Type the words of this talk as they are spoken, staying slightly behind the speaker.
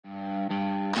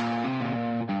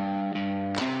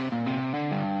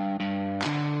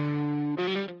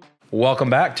Welcome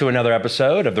back to another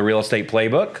episode of the Real Estate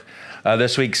Playbook.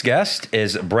 This week's guest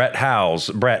is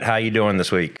Brett.Howes. Brett, how you doing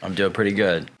this week? I'm doing pretty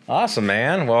good. Awesome,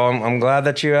 man. Well, I'm glad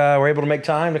that you were able to make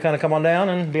time to kind of come on down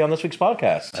and be on this week's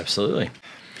podcast. Absolutely.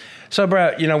 So,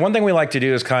 Brett, one thing we like to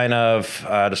do is kind of,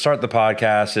 to start the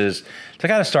podcast, is to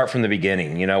kind of start from the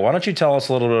beginning. Why don't you tell us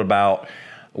a little bit about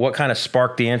what kind of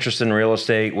sparked the interest in real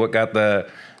estate, what got the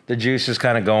juices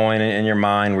kind of going in your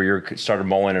mind where you started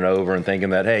mulling it over and thinking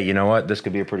that, hey, you know what, this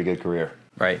could be a pretty good career.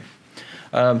 Right.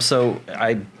 So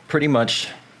I pretty much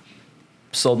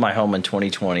sold my home in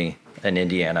 2020 in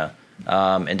Indiana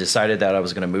and decided that I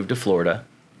was going to move to Florida.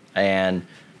 And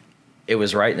it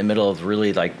was right in the middle of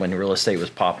really like when real estate was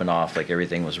popping off, like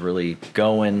everything was really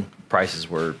going, prices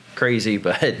were crazy.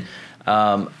 But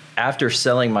after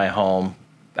selling my home,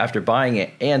 after buying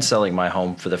it and selling my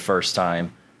home for the first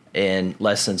time in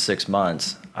less than 6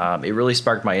 months, it really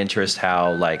sparked my interest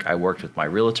how like I worked with my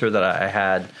realtor that I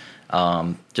had,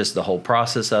 just the whole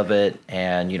process of it.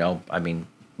 And,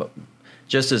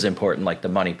 just as important, like the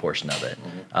money portion of it,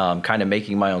 kind of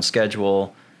making my own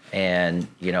schedule and,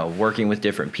 working with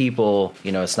different people.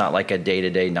 It's not like a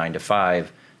day-to-day 9 to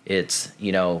 5. It's,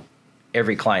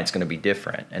 every client's going to be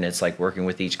different, and it's like working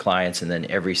with each client, and then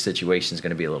every situation is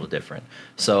going to be a little different.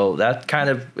 So that kind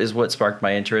of is what sparked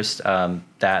my interest. That,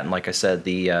 and like I said,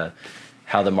 the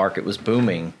how the market was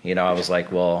booming. I was like,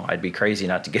 well, I'd be crazy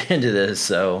not to get into this.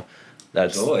 So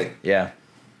that's Absolutely. Yeah.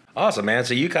 Awesome, man.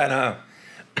 So you kind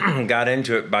of got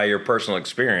into it by your personal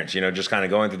experience. Just kind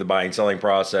of going through the buying selling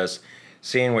process,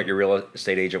 seeing what your real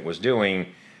estate agent was doing,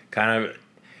 kind of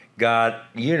got,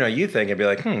 you think and be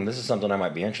like, this is something I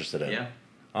might be interested in. Yeah.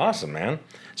 Awesome, man.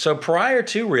 So prior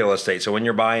to real estate, so when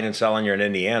you're buying and selling, you're in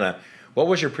Indiana, what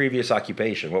was your previous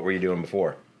occupation? What were you doing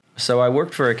before? So I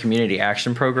worked for a community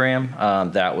action program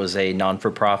that was a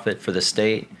non-for-profit for the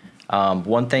state.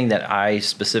 One thing that I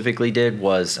specifically did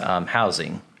was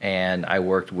housing, and I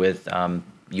worked with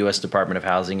U.S. Department of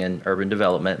Housing and Urban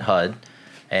Development, HUD,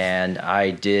 and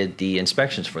I did the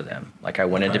inspections for them. Like I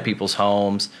went into people's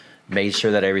homes, made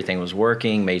sure that everything was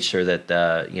working, made sure that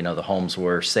the homes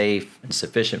were safe and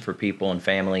sufficient for people and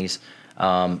families.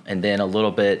 And then a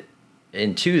little bit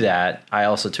into that, I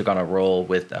also took on a role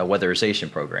with a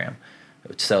weatherization program.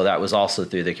 So that was also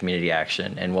through the community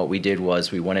action. And what we did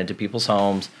was we went into people's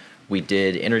homes, we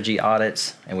did energy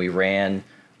audits, and we ran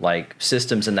like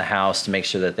systems in the house to make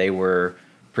sure that they were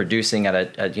producing at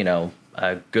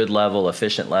a good level,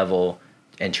 efficient level,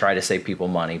 and try to save people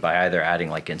money by either adding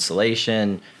like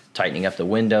insulation, tightening up the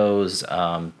windows,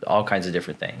 all kinds of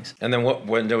different things. And then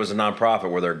when there was a nonprofit,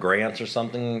 were there grants or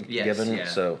something given? Yeah.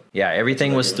 So yeah,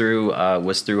 everything was through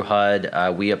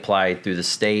HUD. We applied through the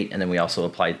state, and then we also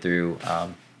applied through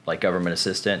like government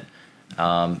assistant.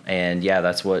 And yeah,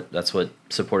 that's what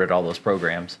supported all those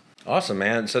programs. Awesome,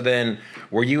 man. So then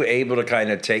were you able to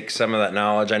kind of take some of that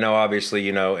knowledge? I know obviously,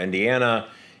 Indiana,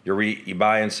 you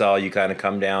buy and sell, you kind of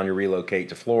come down, you relocate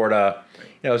to Florida.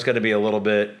 It's going to be a little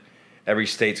bit, every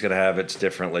state's going to have its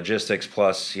different logistics.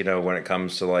 Plus, when it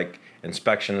comes to like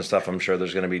inspection and stuff, I'm sure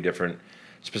there's going to be different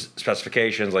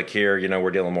specifications. Like here,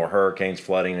 we're dealing more hurricanes,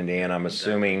 flooding in Indiana. I'm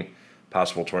assuming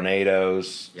possible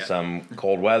tornadoes, some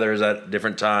cold weathers at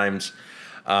different times.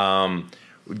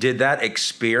 Did that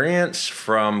experience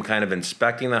from kind of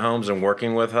inspecting the homes and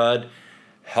working with HUD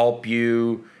help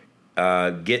you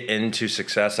get into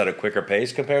success at a quicker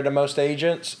pace compared to most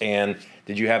agents? And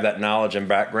did you have that knowledge and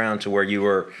background to where you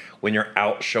were, when you're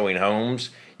out showing homes,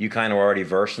 you kind of already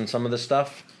versed in some of this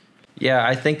stuff? Yeah,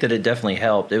 I think that it definitely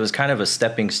helped. It was kind of a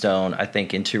stepping stone, I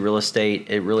think, into real estate.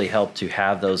 It really helped to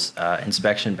have those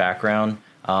inspection background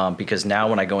because now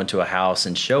when I go into a house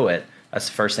and show it, that's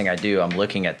the first thing I do. I'm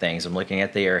looking at things. I'm looking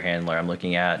at the air handler. I'm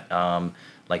looking at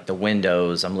like the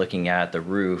windows. I'm looking at the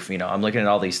roof. I'm looking at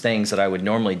all these things that I would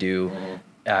normally do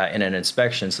in an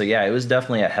inspection. So yeah, it was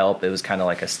definitely a help. It was kind of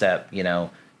like a step,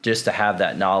 just to have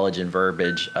that knowledge and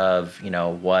verbiage of,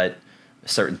 what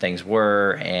certain things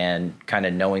were and kind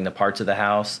of knowing the parts of the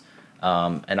house.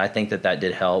 And I think that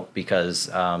did help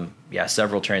because,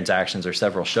 several transactions or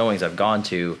several showings I've gone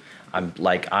to, I'm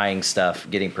like eyeing stuff,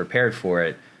 getting prepared for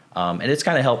it. And it's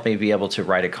kind of helped me be able to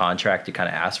write a contract to kind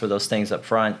of ask for those things up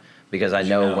front because I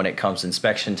know when it comes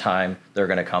inspection time, they're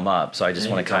going to come up. So I just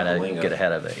want to kind of get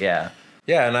ahead of it. Yeah.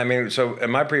 Yeah, and so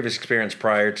in my previous experience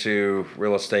prior to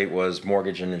real estate was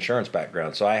mortgage and insurance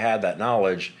background. So I had that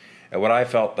knowledge, and what I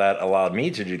felt that allowed me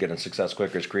to get in success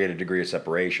quicker is create a degree of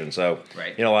separation. So,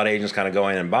 a lot of agents kind of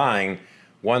going and buying.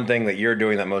 One thing that you're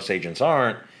doing that most agents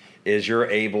aren't is you're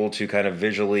able to kind of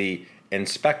visually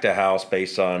inspect a house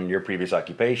based on your previous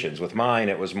occupations. With mine,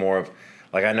 it was more of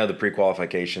like, I know the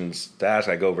pre-qualifications to ask.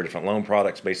 I go over different loan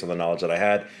products based on the knowledge that I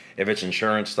had. If it's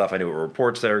insurance stuff, I knew what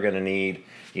reports they were going to need,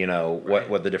 you know,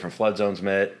 what the different flood zones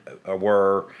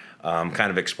were, kind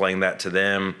of explain that to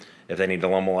them. If they need a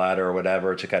lumber ladder or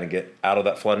whatever to kind of get out of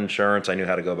that flood insurance, I knew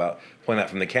how to go about pulling that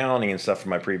from the county and stuff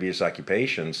from my previous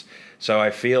occupations. So I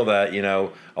feel that, you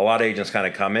know, a lot of agents kind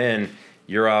of come in,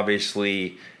 you're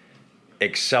obviously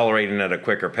accelerating at a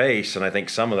quicker pace, and I think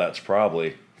some of that's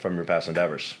probably from your past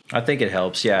endeavors. I think it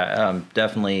helps. Yeah,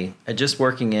 definitely. Just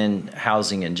working in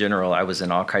housing in general, I was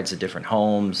in all kinds of different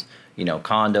homes, you know,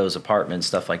 condos, apartments,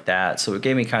 stuff like that. So it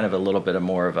gave me kind of a little bit of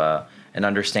more of an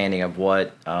understanding of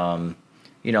what,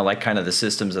 you know, like kind of the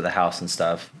systems of the house and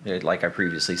stuff, like I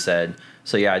previously said.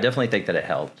 So yeah, I definitely think that it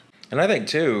helped. And I think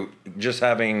too, just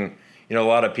having, you know, a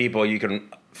lot of people, you can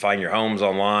find your homes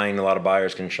online. A lot of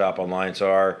buyers can shop online.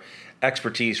 So our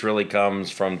expertise really comes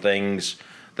from things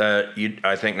that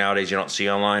I think nowadays you don't see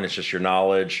online. It's just your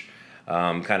knowledge,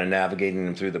 kind of navigating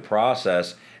them through the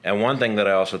process. And one thing that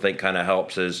I also think kind of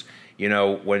helps is, you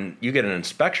know, when you get an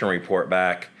inspection report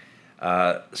back,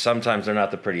 sometimes they're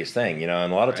not the prettiest thing, you know,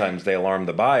 and a lot of times they alarm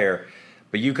the buyer,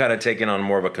 but you kind of taking on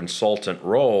more of a consultant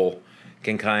role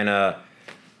can kind of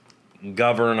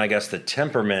govern, I guess, the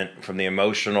temperament from the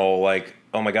emotional, like,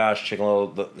 oh my gosh, chicken little,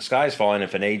 the sky's falling.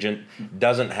 If an agent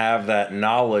doesn't have that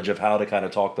knowledge of how to kind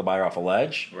of talk the buyer off a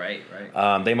ledge, Right.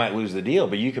 They might lose the deal.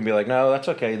 But you can be like, no, that's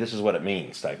okay. This is what it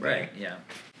means, type thing. Yeah.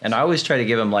 And I always try to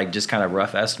give them like just kind of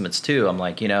rough estimates too. I'm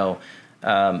like, you know,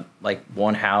 like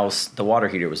one house, the water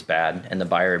heater was bad, and the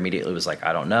buyer immediately was like,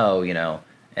 I don't know, you know.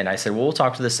 And I said, well, we'll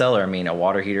talk to the seller. I mean, a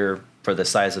water heater for the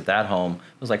size of that home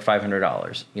was like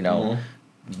 $500. You know. Mm-hmm.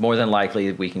 More than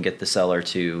likely we can get the seller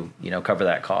to, you know, cover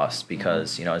that cost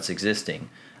because, you know, it's existing.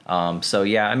 So,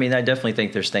 yeah, I mean, I definitely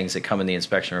think there's things that come in the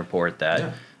inspection report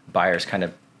that buyers kind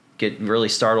of get really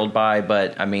startled by.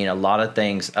 But, I mean, a lot of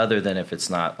things other than if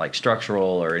it's not like structural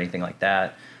or anything like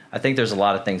that, I think there's a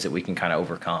lot of things that we can kind of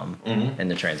overcome in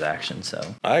the transaction. So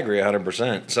I agree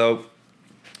 100%. So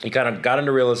you kind of got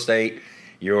into real estate.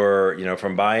 You're, you know,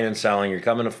 from buying and selling, you're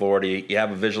coming to Florida, you have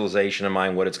a visualization in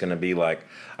mind what it's going to be like.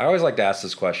 I always like to ask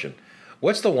this question.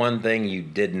 What's the one thing you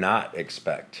did not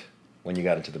expect when you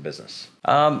got into the business?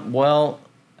 I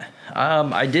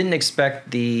didn't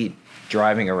expect the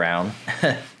driving around,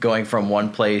 going from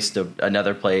one place to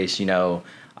another place. You know,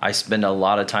 I spend a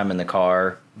lot of time in the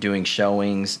car doing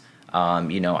showings.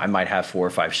 You know, I might have 4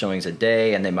 or 5 showings a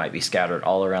day, and they might be scattered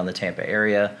all around the Tampa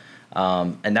area.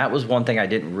 And that was one thing I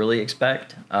didn't really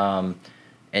expect. And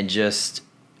just,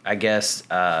 I guess,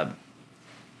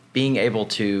 being able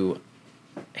to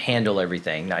handle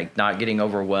everything, like not getting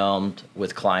overwhelmed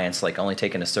with clients, like only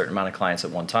taking a certain amount of clients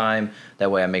at one time.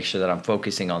 That way I make sure that I'm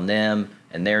focusing on them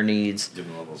and their needs.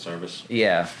 Giving a level of service.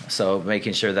 Yeah. So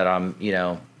making sure that I'm, you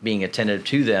know, being attentive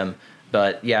to them.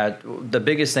 But yeah, the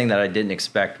biggest thing that I didn't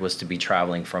expect was to be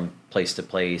traveling from place to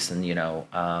place and, you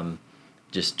know,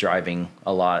 just driving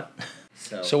a lot.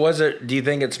 So was it, do you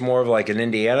think it's more of like an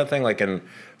Indiana thing, like in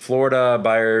Florida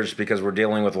buyers, because we're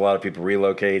dealing with a lot of people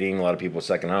relocating, a lot of people with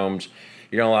second homes,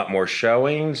 you're doing a lot more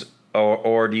showings,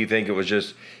 or do you think it was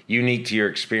just unique to your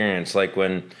experience? Like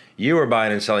when you were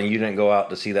buying and selling, you didn't go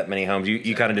out to see that many homes.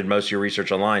 You kind of did most of your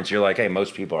research online. So you're like, hey,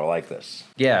 most people are like this.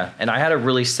 Yeah. And I had a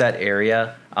really set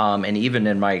area. And even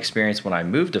in my experience when I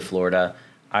moved to Florida,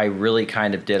 I really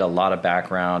kind of did a lot of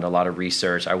background, a lot of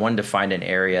research. I wanted to find an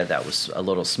area that was a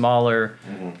little smaller,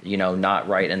 you know, not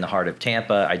right in the heart of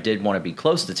Tampa. I did want to be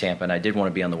close to Tampa, and I did want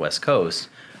to be on the West Coast.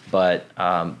 But,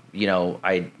 you know,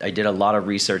 I did a lot of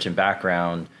research and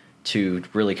background to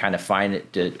really kind of find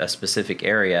a specific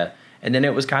area. And then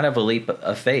it was kind of a leap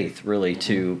of faith, really,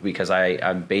 too, because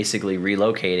I'm basically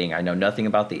relocating. I know nothing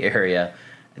about the area.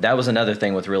 That was another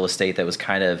thing with real estate that was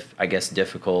kind of, I guess,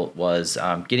 difficult was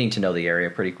getting to know the area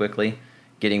pretty quickly,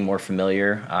 getting more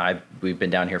familiar. We've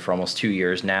been down here for almost 2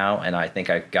 years now, and I think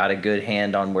I've got a good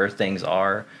hand on where things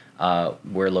are,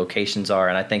 where locations are,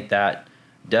 and I think that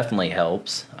definitely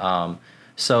helps.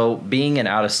 So being an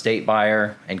out-of-state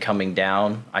buyer and coming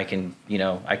down, I can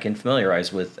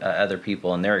familiarize with other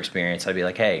people and their experience. I'd be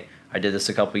like, hey, I did this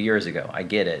a couple years ago. I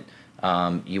get it.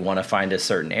 You want to find a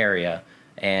certain area.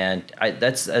 And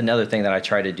that's another thing that I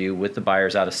try to do with the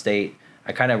buyers out of state.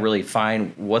 I kind of really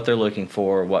find what they're looking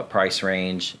for, what price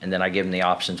range, and then I give them the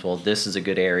options. Well, this is a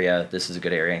good area,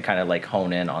 and kind of like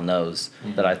hone in on those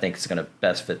that I think is going to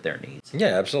best fit their needs.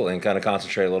 Yeah, absolutely. And kind of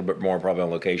concentrate a little bit more probably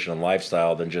on location and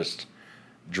lifestyle than just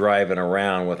driving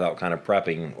around without kind of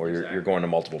prepping, or you're going to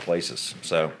multiple places.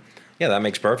 So, yeah, that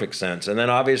makes perfect sense. And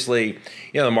then obviously,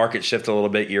 you know, the market shifted a little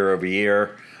bit year over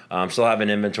year. Still having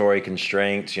inventory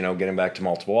constraints, getting back to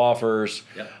multiple offers.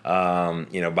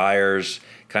 Yep. Buyers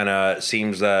kind of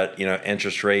seems that,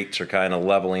 interest rates are kind of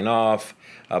leveling off.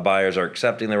 Buyers are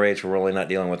accepting the rates. We're really not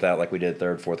dealing with that like we did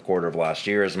third, fourth quarter of last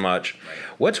year as much. Right.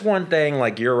 What's one thing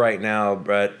like you're right now,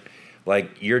 Brett,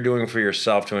 like you're doing for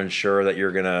yourself to ensure that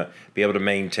you're going to be able to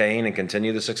maintain and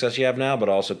continue the success you have now, but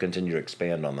also continue to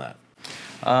expand on that?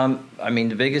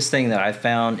 The biggest thing that I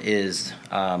found is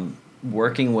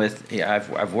working with.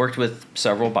 I've worked with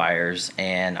several buyers,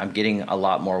 and I'm getting a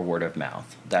lot more word of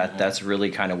mouth. That's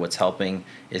really kind of what's helping,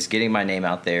 is getting my name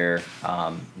out there,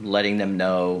 letting them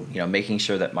know, making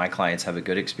sure that my clients have a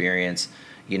good experience.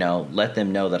 Let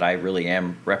them know that I really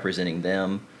am representing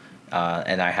them,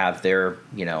 and I have their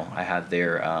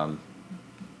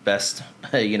best.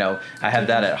 I have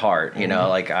that at heart.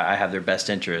 Like I have their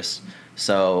best interests.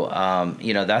 So,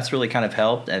 that's really kind of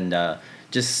helped. And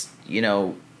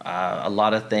a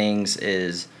lot of things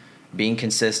is being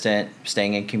consistent,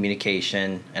 staying in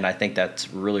communication. And I think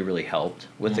that's really, really helped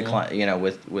with the client,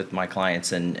 with my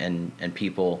clients and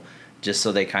people, just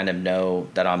so they kind of know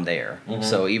that I'm there.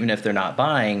 So even if they're not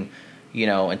buying,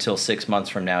 until 6 months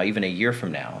from now, even a year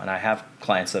from now. And I have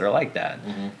clients that are like that.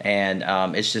 And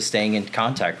it's just staying in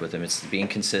contact with them. It's being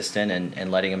consistent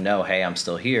and letting them know, hey, I'm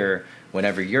still here.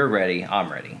 Whenever you're ready,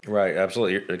 I'm ready. Right,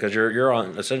 absolutely. Because you're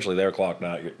on essentially their clock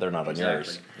now. They're not on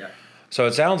yours. Yeah. So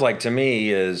it sounds like to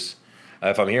me is,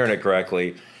 if I'm hearing it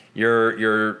correctly,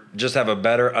 you're just have a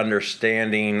better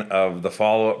understanding of the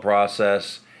follow-up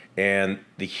process and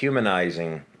the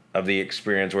humanizing of the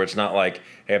experience, where it's not like,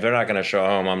 hey, if they're not going to show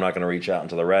home, I'm not going to reach out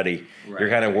until they're ready. Right. You're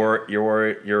kind of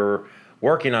you're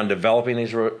working on developing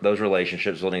those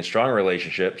relationships, building strong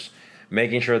relationships,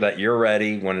 making sure that you're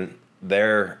ready when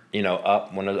they're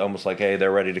up, when it's almost like, hey,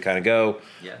 they're ready to kind of go.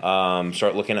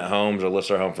 Start looking at homes or list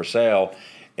their home for sale.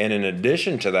 And in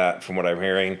addition to that, from what I'm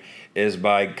hearing, is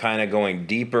by kind of going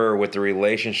deeper with the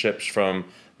relationships from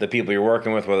the people you're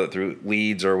working with, whether through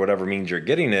leads or whatever means you're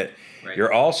getting it. Right.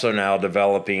 You're also now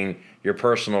developing your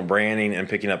personal branding and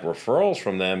picking up referrals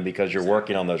from them because you're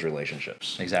working on those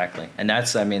relationships. Exactly. And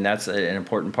that's an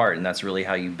important part, and that's really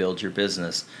how you build your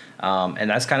business. And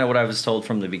that's kind of what I was told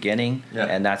from the beginning. Yeah.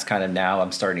 And that's kind of now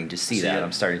I'm starting to see that.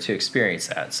 I'm starting to experience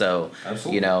that. So,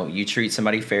 absolutely. You treat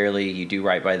somebody fairly, you do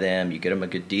right by them, you get them a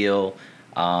good deal.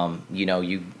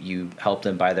 You help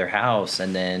them buy their house,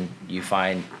 and then you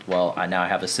find, well, now I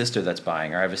have a sister that's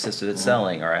buying, or I have a sister that's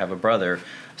selling, or I have a brother.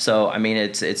 So,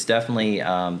 it's definitely,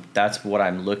 that's what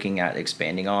I'm looking at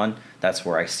expanding on. That's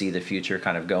where I see the future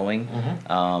kind of going,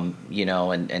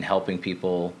 and helping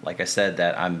people, like I said,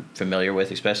 that I'm familiar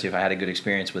with, especially if I had a good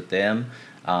experience with them,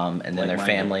 and then their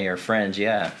family or friends.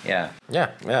 Yeah.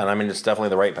 And it's definitely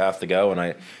the right path to go. And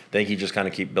I think you just kind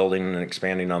of keep building and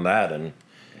expanding on that. And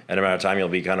in a matter of time, you'll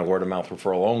be kind of word of mouth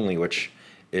referral only, which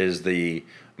is the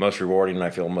most rewarding and I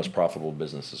feel most profitable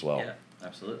business as well. Yeah.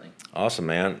 Absolutely. Awesome,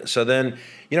 man. So then,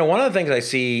 one of the things I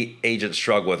see agents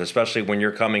struggle with, especially when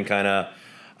you're coming kind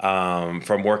of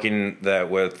from working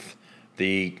with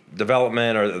the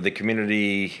development or the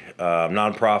community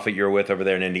nonprofit you're with over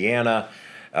there in Indiana,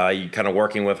 you kind of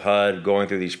working with HUD, going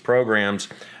through these programs.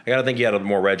 I got to think you had a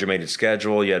more regimented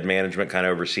schedule. You had management kind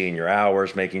of overseeing your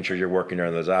hours, making sure you're working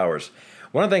during those hours.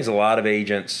 One of the things a lot of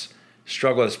agents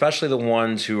struggle with, especially the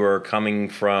ones who are coming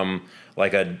from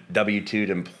like a W-2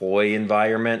 employee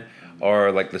environment,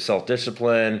 or like the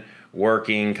self-discipline,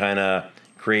 working, kind of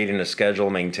creating a schedule,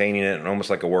 maintaining it, and almost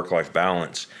like a work-life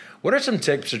balance. What are some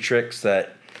tips or tricks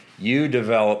that you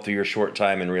developed through your short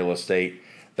time in real estate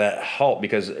that help?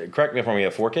 Because correct me if I'm wrong, you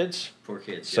have 4 kids? 4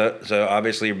 kids. So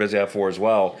obviously you're busy, have 4 as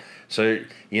well. So,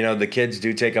 the kids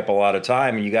do take up a lot of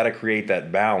time, and you got to create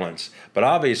that balance. But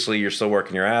obviously you're still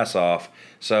working your ass off.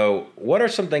 So what are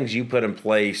some things you put in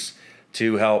place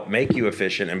to help make you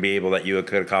efficient and be able that you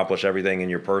could accomplish everything in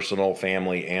your personal,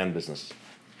 family, and business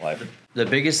life? The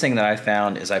biggest thing that I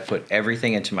found is I put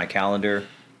everything into my calendar,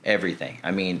 everything.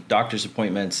 Doctor's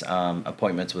appointments,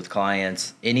 appointments with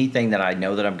clients, anything that I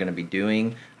know that I'm going to be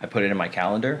doing, I put it in my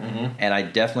calendar. And I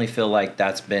definitely feel like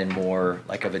that's been more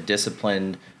like of a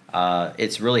disciplined,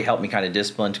 it's really helped me kind of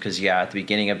disciplined, because at the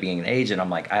beginning of being an agent, I'm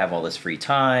like, I have all this free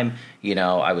time.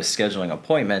 I was scheduling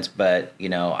appointments, but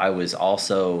I was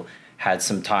also had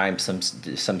some time,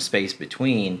 some space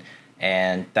between,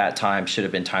 and that time should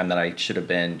have been time that I should have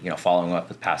been, following up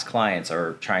with past clients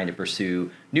or trying to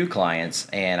pursue new clients.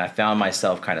 And I found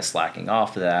myself kind of slacking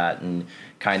off of that and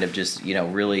kind of just,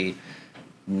 really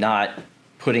not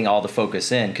putting all the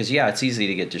focus in, because it's easy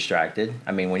to get distracted.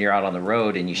 When you're out on the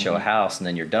road and you show a house and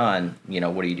then you're done,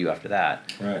 what do you do after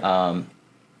that? Right.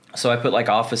 So I put like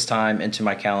office time into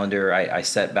my calendar. I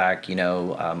set back,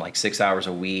 like 6 hours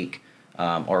a week,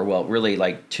 or well, really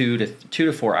like 2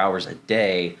 to 4 hours a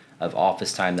day of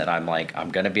office time that I'm like, I'm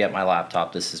going to be at my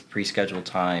laptop. This is pre-scheduled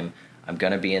time. I'm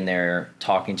going to be in there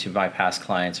talking to my past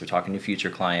clients or talking to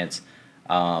future clients.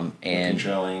 And booking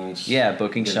showings. Yeah,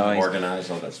 booking showings.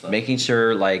 Organized, all that stuff. Making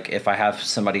sure, like, if I have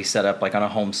somebody set up, like, on a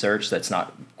home search that's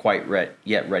not quite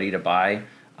yet ready to buy,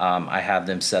 I have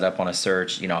them set up on a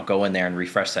search. I'll go in there and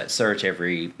refresh that search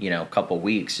every, couple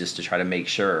weeks just to try to make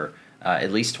sure,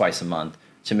 at least twice a month,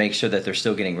 to make sure that they're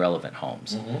still getting relevant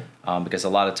homes. Because a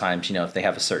lot of times, if they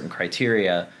have a certain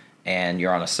criteria and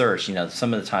you're on a search,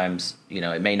 some of the times,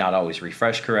 it may not always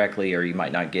refresh correctly, or you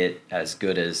might not get as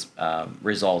good as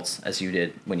results as you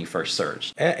did when you first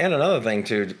searched. And another thing,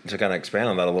 too, to kind of expand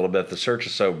on that a little bit, the search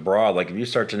is so broad. Like, if you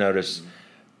start to notice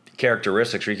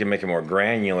characteristics where you can make it more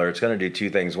granular, it's going to do two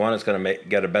things. One, it's going to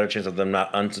get a better chance of them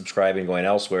not unsubscribing, going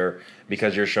elsewhere,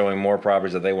 because you're showing more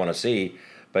properties that they want to see.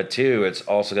 But two, it's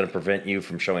also going to prevent you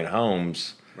from showing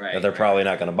homes that they're probably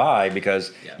not going to buy,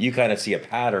 because you kind of see a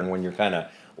pattern when you're kind of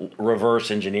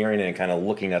reverse engineering and kind of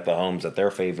looking at the homes that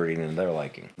they're favoriting and they're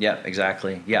liking. Yeah,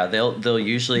 exactly. Yeah, they'll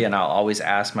usually, and I'll always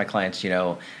ask my clients,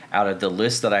 out of the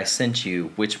list that I sent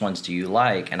you, which ones do you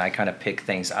like? And I kind of pick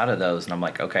things out of those, and I'm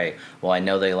like, okay, well, I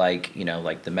know they like,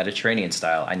 like the Mediterranean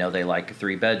style. I know they like a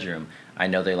 3-bedroom. I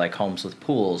know they like homes with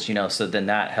pools, so then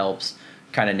that helps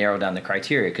kind of narrow down the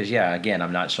criteria, because again,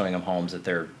 I'm not showing them homes that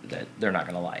they're not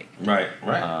going to like. Right.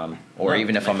 Or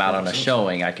even if I'm out on a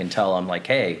showing, I can tell them, like,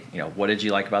 hey, what did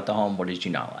you like about the home? What did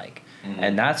you not like?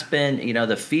 And that's been,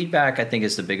 the feedback, I think,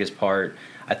 is the biggest part.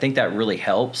 I think that really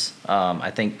helps.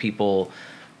 I think people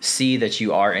see that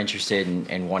you are interested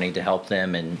in wanting to help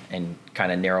them and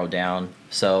kind of narrow down.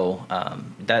 So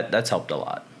that's helped a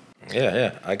lot.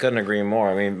 Yeah, I couldn't agree more.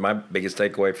 I mean, my biggest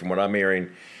takeaway from what I'm hearing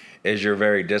is you're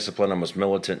very disciplined, almost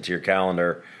militant to your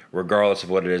calendar, regardless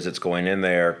of what it is that's going in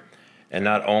there. And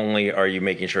not only are you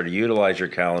making sure to utilize your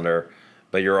calendar,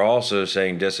 but you're also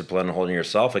staying disciplined and holding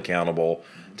yourself accountable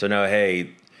to know, hey,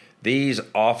 these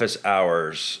office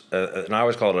hours, and I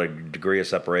always call it a degree of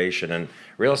separation. And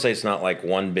real estate's not like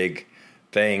one big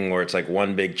thing where it's like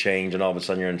one big change and all of a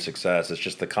sudden you're in success. It's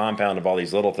just the compound of all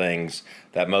these little things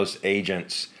that most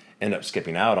agents end up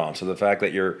skipping out on. So the fact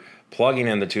that you're plugging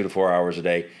in the 2 to 4 hours a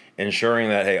day, ensuring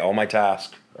that, hey, all my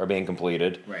tasks are being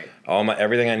completed. Right.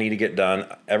 Everything I need to get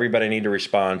done, everybody I need to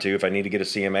respond to, if I need to get a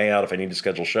CMA out, if I need to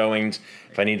schedule showings,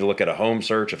 if I need to look at a home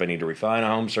search, if I need to refine a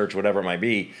home search, whatever it might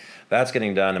be, that's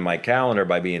getting done in my calendar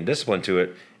by being disciplined to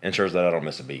it, ensures that I don't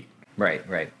miss a beat. Right.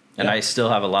 And I still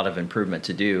have a lot of improvement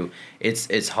to do.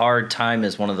 It's hard. Time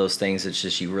is one of those things that's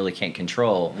just you really can't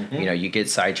control. You get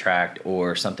sidetracked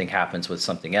or something happens with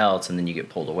something else, and then you get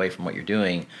pulled away from what you're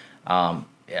doing.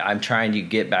 I'm trying to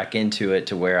get back into it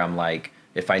to where I'm like,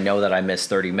 if I know that I missed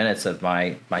 30 minutes of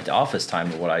my office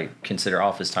time, or what I consider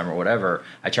office time or whatever,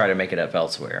 I try to make it up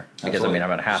elsewhere. Because, I'm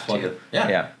going to have to.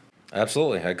 Yeah.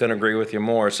 Absolutely. I couldn't agree with you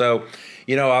more. So,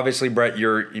 obviously, Brett,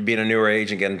 you're being a newer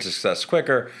agent, getting to success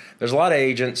quicker. There's a lot of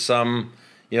agents, some,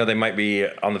 they might be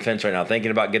on the fence right now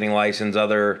thinking about getting licensed.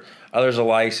 Others are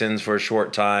licensed for a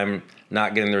short time,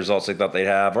 not getting the results they thought they'd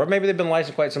have. Or maybe they've been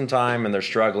licensed quite some time and they're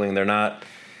struggling. They're not...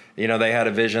 they had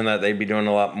a vision that they'd be doing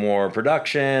a lot more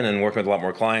production and working with a lot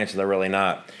more clients, and they're really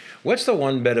not. What's the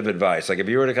one bit of advice? Like, if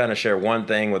you were to kind of share one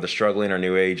thing with a struggling or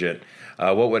new agent,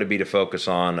 what would it be to focus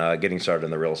on getting started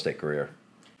in the real estate career?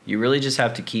 You really just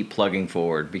have to keep plugging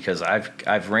forward, because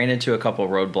I've ran into a couple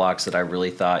of roadblocks that I really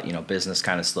thought, business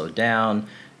kind of slowed down,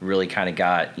 really kind of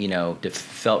got,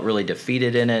 felt really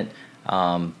defeated in it.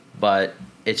 But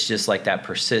it's just like that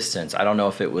persistence. I don't know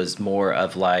if it was more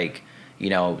of like,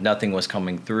 nothing was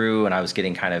coming through and I was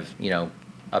getting kind of,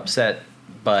 upset,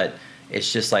 but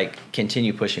it's just like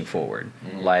continue pushing forward.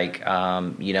 Like,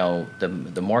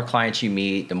 the more clients you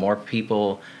meet, the more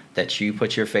people that you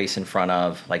put your face in front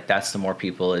of, like that's the more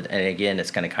people, and again,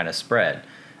 it's going to kind of spread.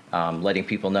 Letting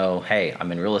people know, hey,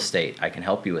 I'm in real estate. I can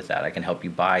help you with that. I can help you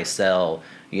buy, sell.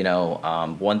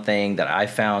 One thing that I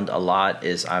found a lot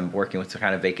is I'm working with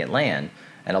kind of vacant land.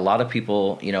 And a lot of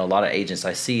people, a lot of agents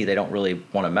I see, they don't really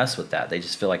want to mess with that. They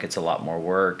just feel like it's a lot more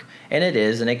work. And it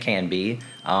is, and it can be,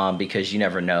 because you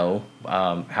never know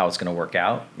how it's going to work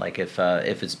out. Like if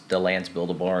it's the land's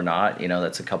buildable or not.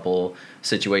 That's a couple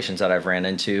situations that I've ran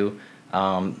into.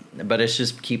 But it's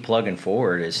just keep plugging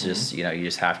forward. It's just, you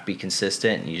just have to be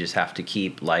consistent, and you just have to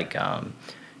keep like,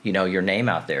 your name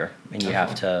out there, and you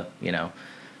have to,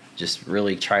 just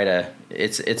really try to,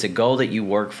 it's a goal that you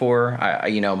work for.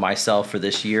 Myself for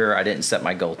this year, I didn't set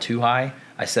my goal too high.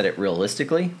 I set it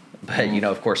realistically, but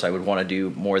of course I would want to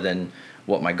do more than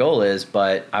what my goal is,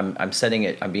 but I'm setting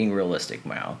it. I'm being realistic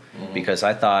now because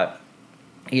I thought,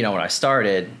 when I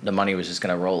started, the money was just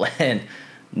going to roll in.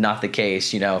 Not the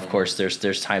case. Of course,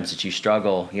 there's times that you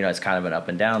struggle. It's kind of an up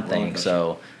and down thing.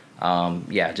 So,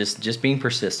 just being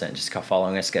persistent, just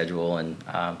following a schedule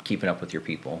and keeping up with your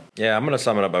people. Yeah, I'm going to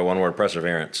sum it up by one word: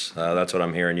 perseverance. That's what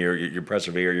I'm hearing. You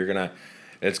persevere.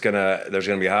 There's going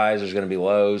to be highs. There's going to be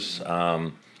lows.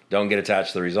 Don't get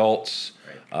attached to the results.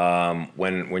 Right.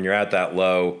 When you're at that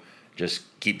low, just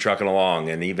keep trucking along.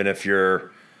 And even if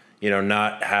you're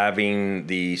not having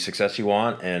the success you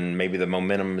want and maybe the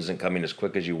momentum isn't coming as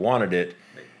quick as you wanted it,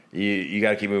 you got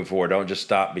to keep moving forward. Don't just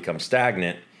stop, become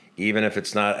stagnant. Even if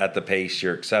it's not at the pace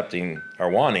you're accepting or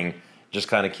wanting, just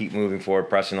kind of keep moving forward,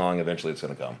 pressing along. Eventually it's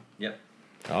going to come. Yep.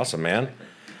 Awesome, man.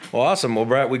 Well, awesome. Well,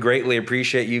 Brett, we greatly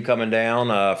appreciate you coming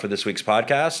down for this week's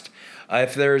podcast.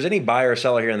 If there's any buyer or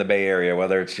seller here in the Bay Area,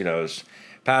 whether it's,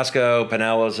 Pasco,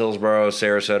 Pinellas, Hillsborough,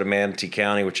 Sarasota, Manatee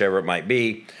County, whichever it might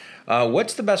be,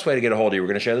 what's the best way to get a hold of you? We're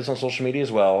going to share this on social media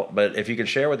as well, but if you could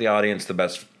share with the audience the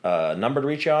best number to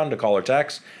reach you on, to call or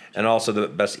text, and also the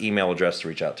best email address to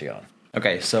reach out to you on.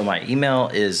 Okay, so my email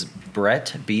is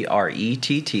Brett,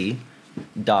 BRETT,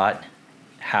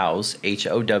 .howes,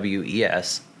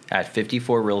 HOWES, at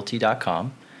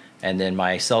 54realty.com, and then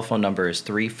my cell phone number is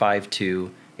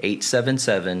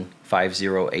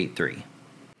 352-877-5083.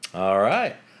 All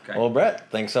right. Okay. Well,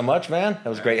 Brett, thanks so much, man. It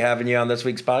was great having you on this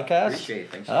week's podcast. Appreciate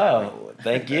it. Thanks for having me.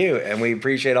 Thank you. And we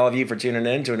appreciate all of you for tuning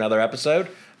in to another episode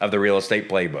of the Real Estate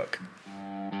Playbook.